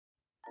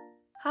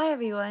Hi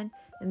everyone!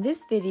 In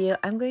this video,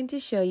 I'm going to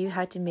show you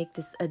how to make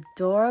this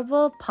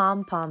adorable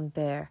Pom Pom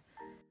bear.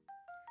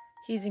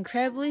 He's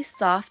incredibly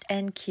soft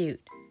and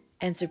cute,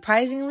 and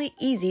surprisingly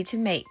easy to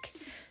make.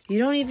 You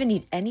don't even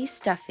need any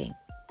stuffing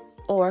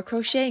or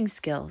crocheting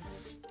skills.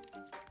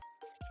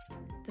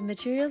 The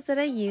materials that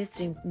I used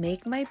to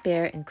make my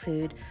bear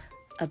include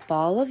a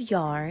ball of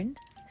yarn,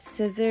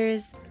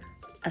 scissors,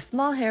 a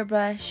small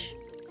hairbrush,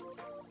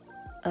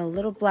 a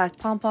little black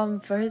pom-pom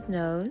for his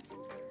nose,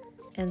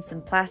 and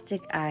some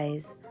plastic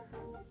eyes,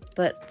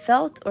 but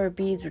felt or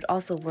beads would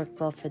also work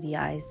well for the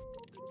eyes.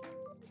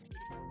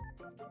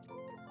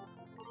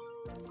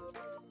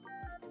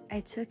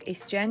 I took a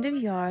strand of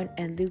yarn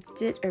and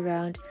looped it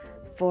around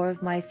 4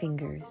 of my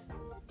fingers.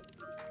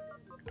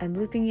 I'm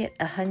looping it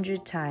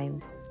 100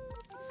 times.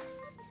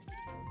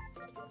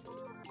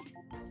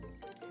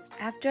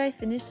 After I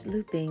finished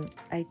looping,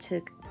 I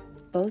took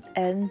both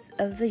ends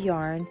of the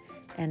yarn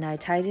and I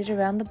tied it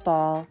around the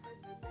ball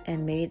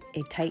and made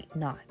a tight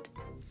knot.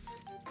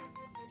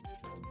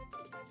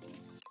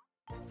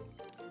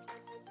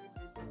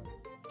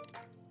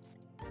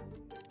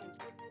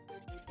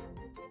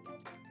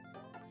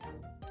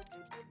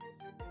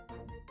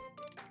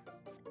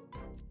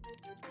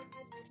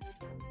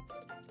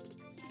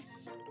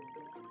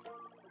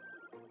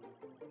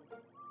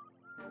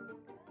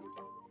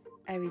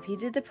 I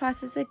repeated the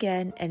process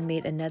again and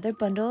made another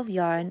bundle of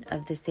yarn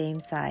of the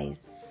same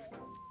size.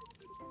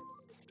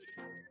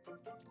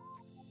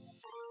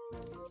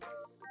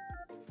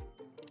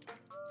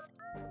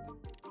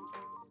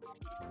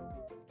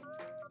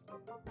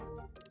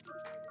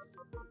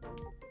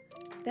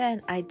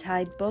 Then I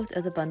tied both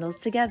of the bundles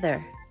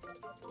together.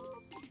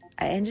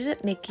 I ended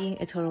up making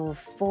a total of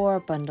 4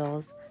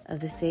 bundles of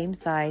the same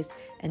size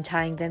and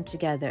tying them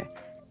together.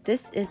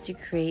 This is to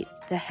create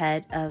the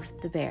head of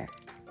the bear.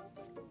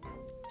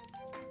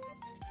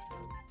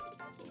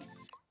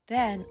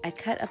 Then I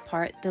cut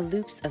apart the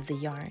loops of the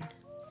yarn.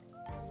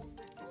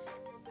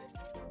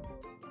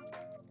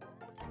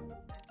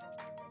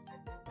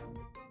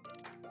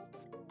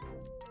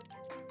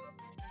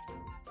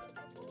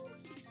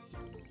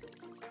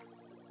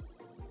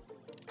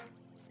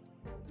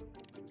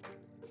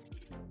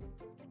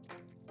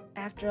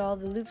 After all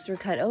the loops were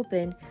cut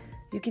open,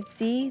 you could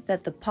see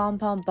that the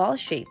pom-pom ball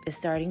shape is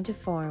starting to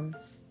form.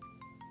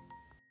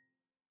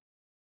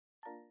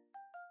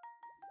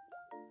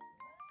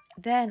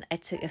 Then I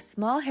took a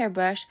small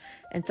hairbrush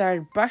and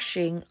started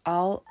brushing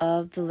all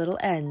of the little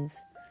ends.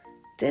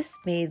 This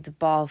made the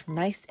ball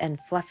nice and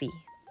fluffy.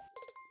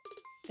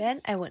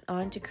 Then I went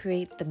on to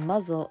create the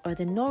muzzle or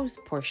the nose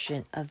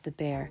portion of the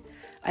bear.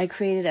 I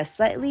created a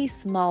slightly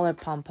smaller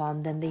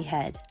pom-pom than the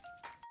head.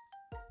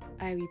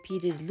 I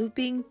repeated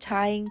looping,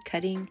 tying,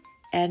 cutting,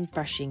 and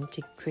brushing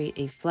to create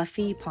a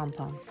fluffy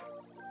pom-pom.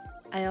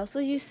 I also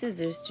used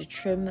scissors to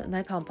trim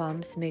my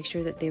pom-poms to make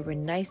sure that they were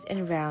nice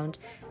and round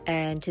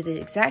and to the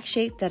exact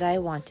shape that I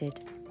wanted.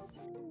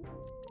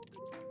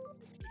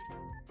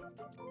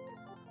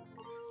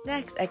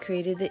 Next, I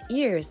created the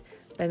ears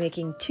by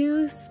making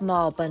 2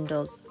 small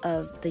bundles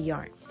of the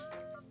yarn.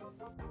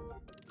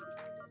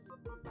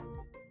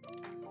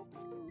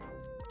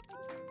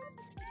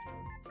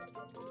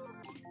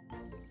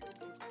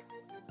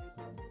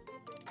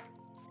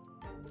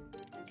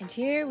 And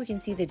here we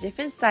can see the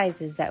different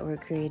sizes that were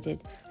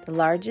created. The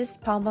largest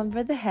pom-pom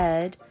for the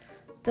head,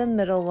 the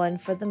middle one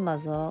for the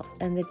muzzle,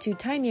 and the 2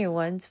 tinier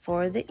ones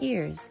for the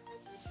ears.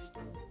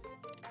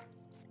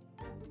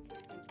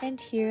 And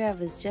here I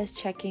was just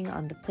checking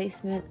on the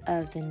placement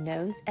of the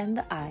nose and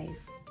the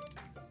eyes.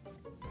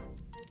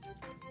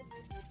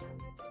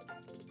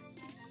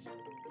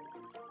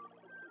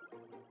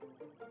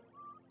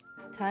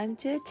 Time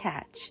to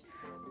attach.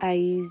 I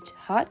used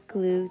hot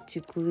glue to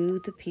glue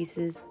the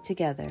pieces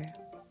together.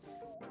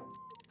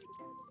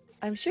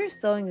 I'm sure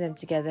sewing them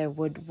together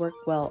would work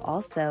well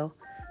also,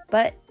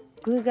 but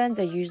glue guns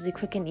are usually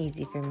quick and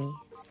easy for me,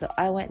 so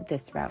I went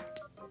this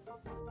route.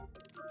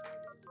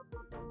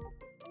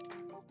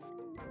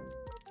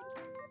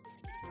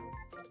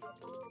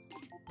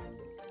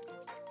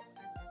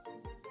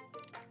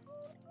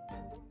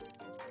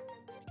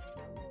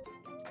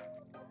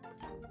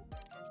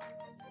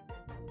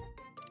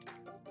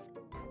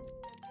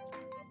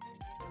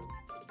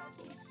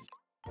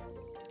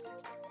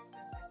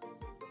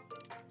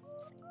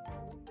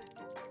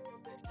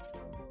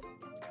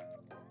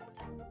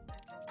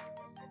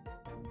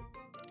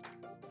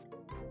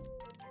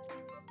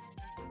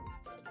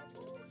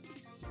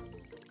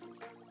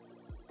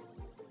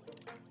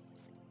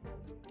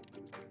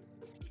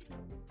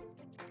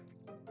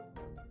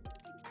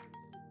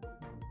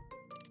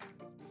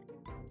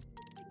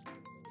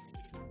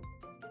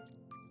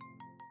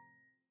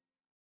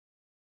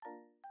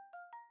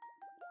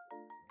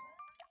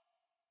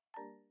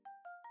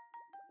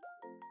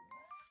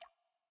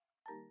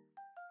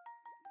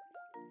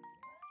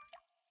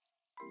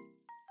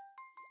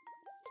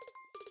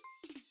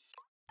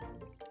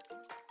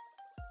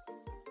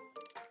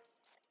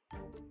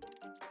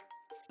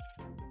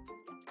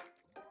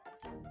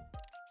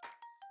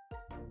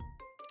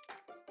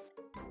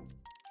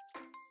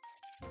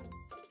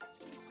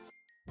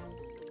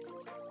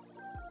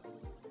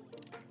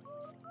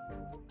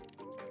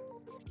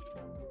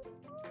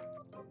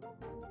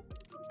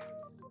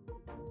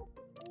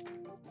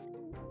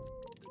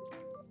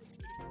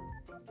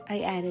 I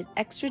added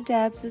extra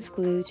dabs of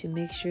glue to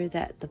make sure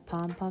that the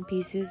pom-pom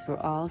pieces were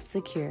all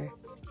secure.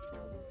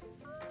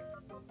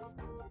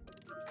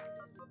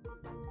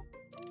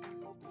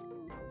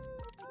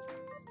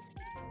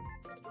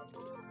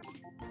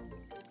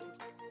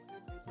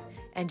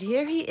 And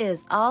here he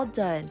is, all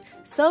done,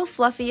 so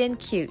fluffy and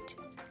cute.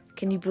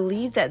 Can you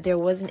believe that there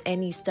wasn't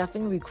any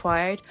stuffing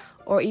required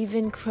or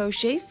even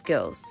crochet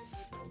skills?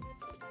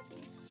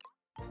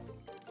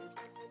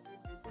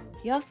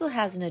 He also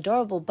has an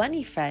adorable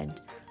bunny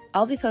friend.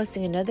 I'll be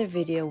posting another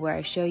video where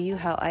I show you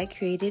how I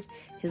created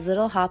his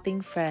little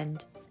hopping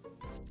friend.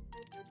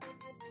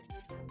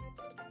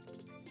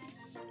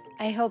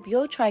 I hope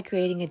you'll try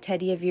creating a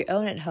teddy of your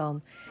own at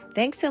home.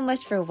 Thanks so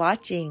much for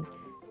watching.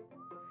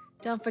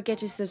 Don't forget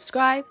to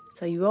subscribe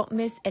so you won't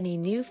miss any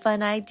new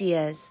fun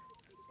ideas.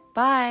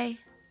 Bye!